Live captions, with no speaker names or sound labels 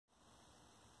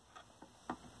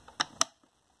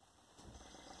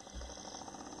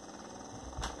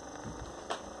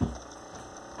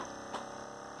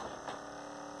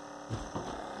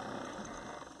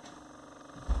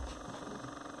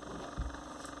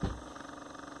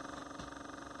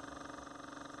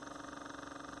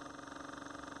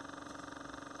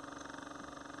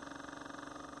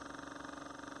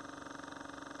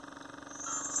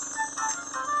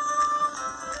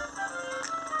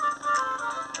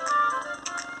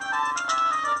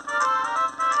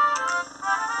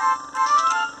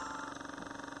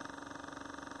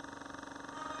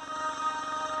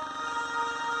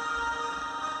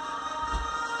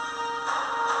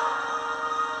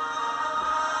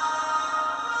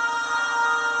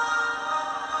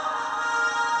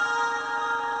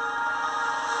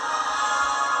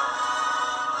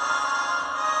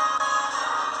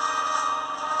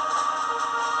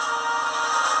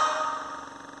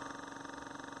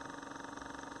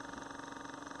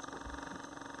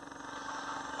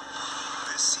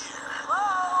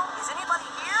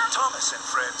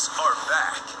friends are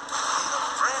back in a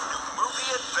brand new movie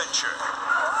adventure.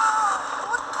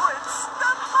 Footprints!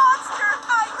 The monster!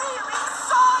 I really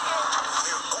saw it!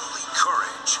 Where only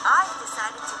courage, I've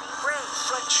decided to be brave.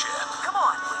 friendship, Come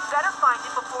on, we better find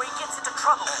him before he gets into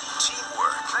trouble. and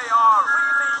teamwork They are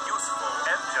really useful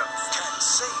engines. can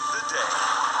save the day.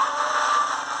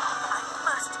 I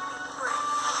must be brave.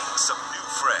 Meet some new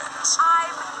friends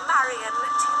I'm Marion.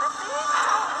 Timothy?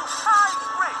 I'm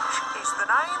Rick is the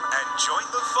name. and join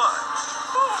the fun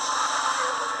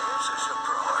It's a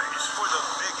surprise. for the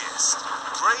biggest,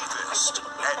 bravest,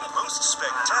 and most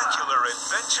spectacular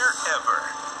adventure ever.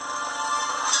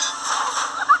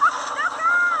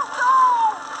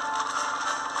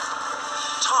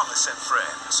 Thomas and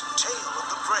Friends, Tale of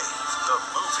the Brave, the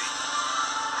movie.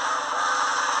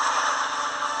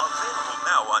 Available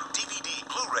now on DVD,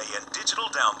 Blu-ray, and digital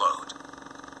download.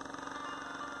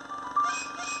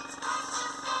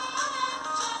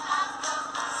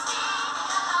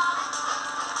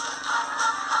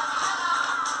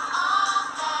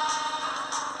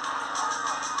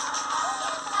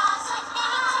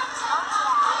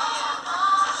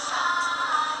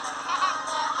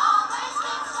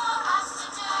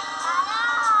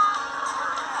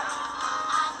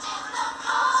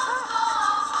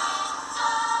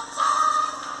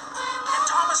 And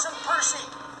Thomas and Percy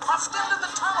puffed into the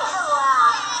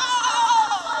tunnel.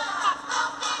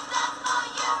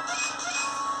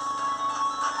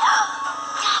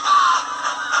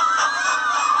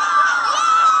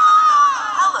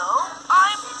 Hello,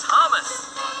 I'm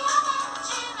Thomas.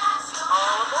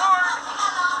 All aboard.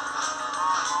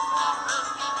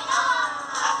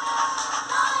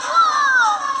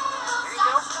 Here you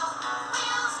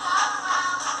go.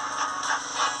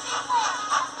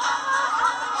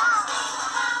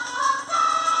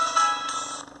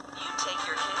 You take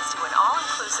your kids to an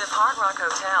all-inclusive Hard Rock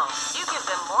hotel. You give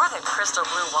them more than crystal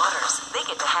blue waters. They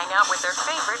get to hang out with their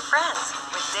favorite friends,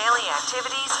 with daily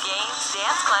activities, games,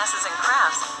 dance classes, and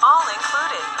crafts, all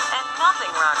included. And nothing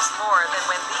rocks more than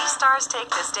when these stars take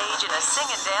the stage in a sing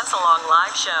and dance along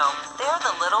live show. They're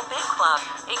the Little Big Club,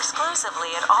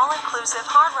 exclusively at all-inclusive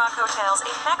Hard Rock hotels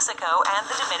in Mexico and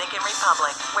the Dominican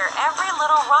Republic, where every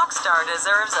little rock star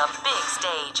deserves a big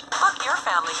stage. Book your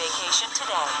family vacation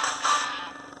today.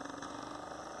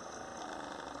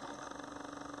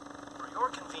 For your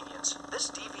convenience, this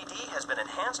DVD has been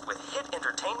enhanced with Hit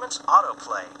Entertainment's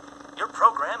autoplay. Your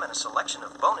program and a selection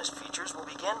of bonus features will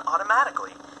begin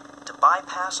automatically. To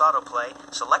bypass autoplay,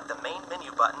 select the main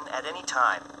menu button at any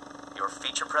time. Your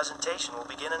feature presentation will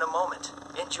begin in a moment.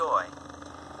 Enjoy.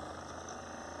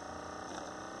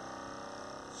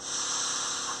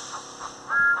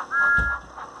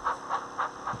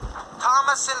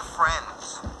 Thomas and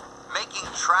Friends, making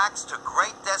tracks to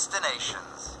great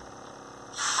destinations.